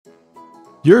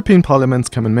European parliaments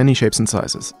come in many shapes and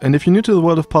sizes, and if you're new to the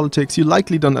world of politics, you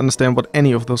likely don't understand what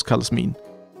any of those colors mean.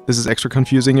 This is extra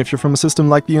confusing if you're from a system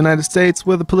like the United States,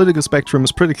 where the political spectrum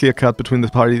is pretty clear cut between the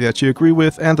party that you agree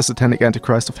with and the satanic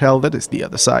antichrist of hell that is the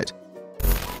other side.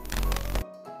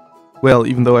 Well,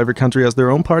 even though every country has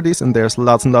their own parties and there's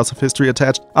lots and lots of history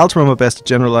attached, I'll try my best at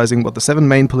generalizing what the 7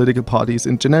 main political parties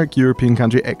in generic European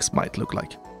country X might look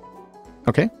like.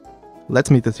 Okay, let's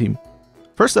meet the team.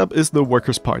 First up is the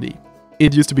Workers' Party.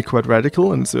 It used to be quite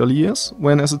radical in its early years,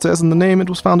 when, as it says in the name, it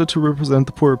was founded to represent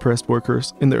the poor oppressed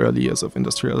workers in the early years of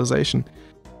industrialization.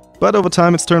 But over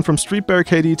time it's turned from street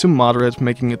barricade to moderate,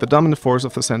 making it the dominant force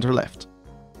of the center-left.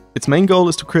 Its main goal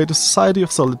is to create a society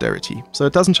of solidarity, so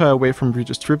it doesn't shy away from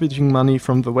redistributing money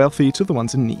from the wealthy to the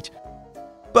ones in need.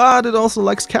 But it also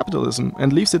likes capitalism,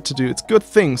 and leaves it to do its good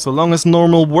thing so long as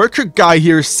normal worker guy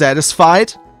here is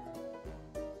satisfied.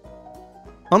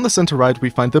 On the center-right we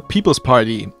find the People's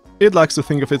Party. It likes to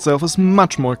think of itself as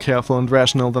much more careful and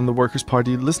rational than the Workers'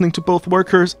 Party, listening to both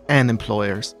workers and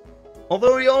employers.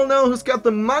 Although we all know who's got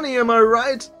the money, am I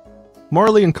right?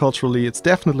 Morally and culturally, it's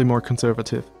definitely more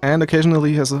conservative, and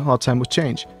occasionally has a hard time with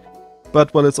change.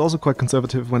 But while it's also quite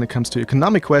conservative when it comes to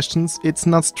economic questions, it's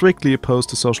not strictly opposed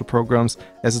to social programs,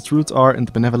 as its roots are in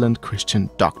the benevolent Christian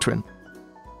doctrine.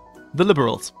 The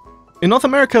Liberals. In North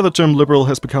America, the term liberal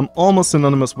has become almost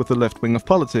synonymous with the left wing of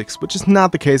politics, which is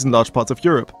not the case in large parts of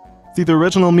Europe. See, the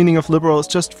original meaning of liberal is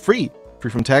just free.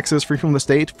 Free from taxes, free from the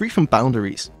state, free from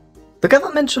boundaries. The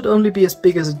government should only be as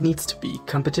big as it needs to be,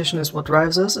 competition is what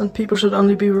drives us, and people should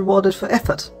only be rewarded for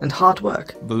effort and hard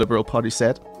work, the Liberal Party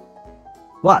said.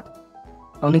 What?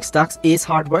 Owning stocks is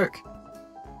hard work.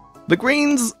 The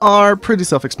Greens are pretty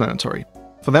self-explanatory.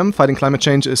 For them, fighting climate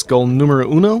change is goal numero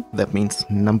uno, that means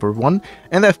number 1,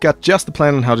 and they've got just the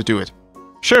plan on how to do it.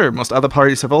 Sure, most other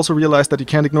parties have also realized that you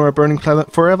can't ignore a burning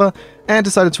planet forever, and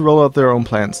decided to roll out their own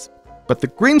plans. But the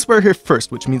Greens were here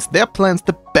first, which means their plan's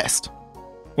the best.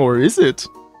 Or is it?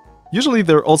 Usually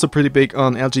they're also pretty big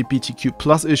on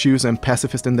LGBTQ+ issues and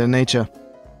pacifist in their nature.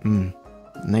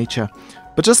 Nature.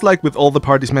 But just like with all the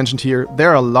parties mentioned here,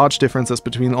 there are large differences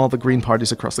between all the Green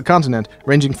parties across the continent,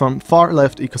 ranging from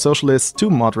far-left eco-socialists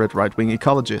to moderate right-wing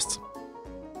ecologists.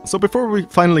 So before we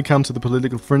finally come to the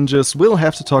political fringes, we'll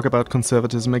have to talk about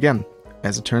conservatism again.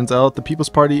 As it turns out, the People's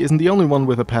Party isn't the only one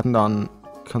with a patent on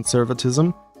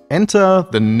conservatism. Enter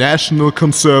the National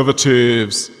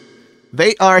Conservatives.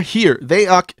 They are here,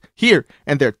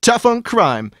 and they're tough on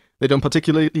crime. They don't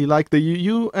particularly like the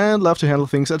EU and love to handle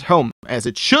things at home, as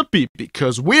it should be,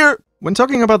 because we're... When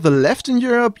talking about the left in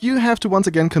Europe, you have to once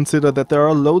again consider that there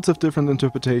are loads of different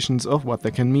interpretations of what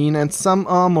they can mean, and some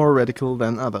are more radical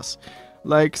than others.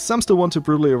 Like, some still want to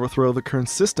brutally overthrow the current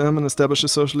system and establish a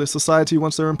socialist society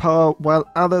once they're in power, while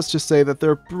others just say that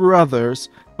their brothers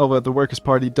over at the Workers'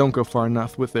 Party don't go far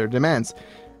enough with their demands.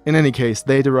 In any case,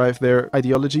 they derive their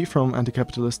ideology from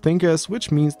anti-capitalist thinkers, which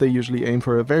means they usually aim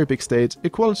for a very big state,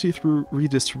 equality through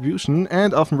redistribution,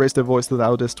 and often raise their voice the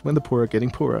loudest when the poor are getting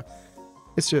poorer.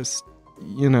 It's just,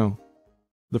 you know,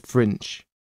 the fringe.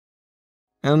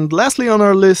 And lastly on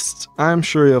our list, I'm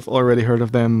sure you've already heard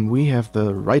of them, we have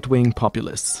the right-wing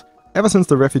populists. Ever since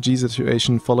the refugee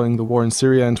situation following the war in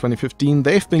Syria in 2015,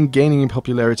 they've been gaining in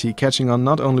popularity, catching on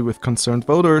not only with concerned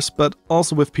voters, but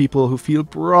also with people who feel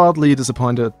broadly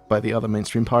disappointed by the other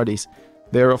mainstream parties.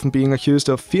 They're often being accused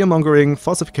of fear-mongering,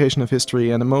 falsification of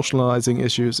history, and emotionalizing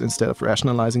issues instead of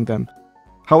rationalizing them.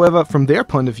 However, from their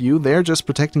point of view, they're just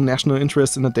protecting national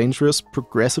interests in a dangerous,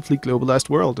 progressively globalized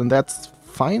world, and that's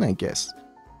fine, I guess,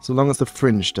 so long as the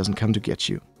fringe doesn't come to get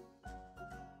you.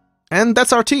 And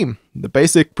that's our team, the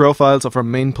basic profiles of our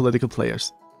main political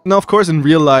players. Now, of course, in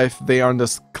real life, they aren't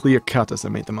as clear-cut as I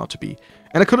made them out to be.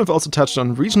 And I could have also touched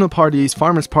on regional parties,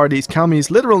 farmers' parties,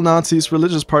 commies, literal Nazis,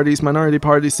 religious parties, minority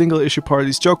parties, single-issue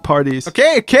parties, joke parties.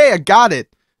 Okay, I got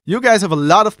it! You guys have a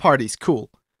lot of parties, cool.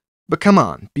 But come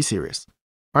on, be serious.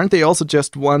 Aren't they also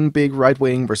just one big right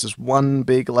wing versus one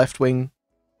big left wing?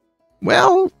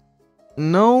 Well,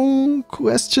 no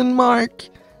question mark.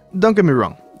 Don't get me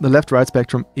wrong. The left-right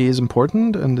spectrum is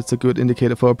important, and it's a good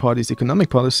indicator for a party's economic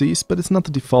policies, but it's not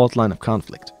the default line of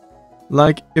conflict.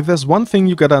 Like, if there's one thing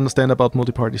you gotta understand about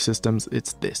multi-party systems,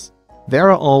 it's this.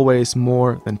 There are always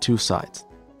more than two sides.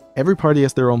 Every party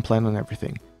has their own plan on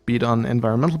everything, be it on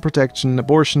environmental protection,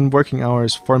 abortion, working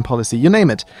hours, foreign policy, you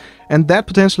name it. And that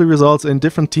potentially results in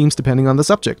different teams depending on the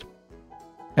subject.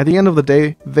 At the end of the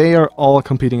day, they are all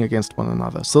competing against one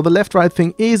another, so the left-right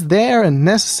thing is there and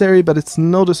necessary, but it's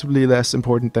noticeably less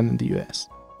important than in the US.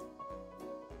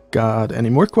 Got any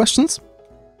more questions?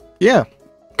 Yeah,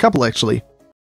 couple actually.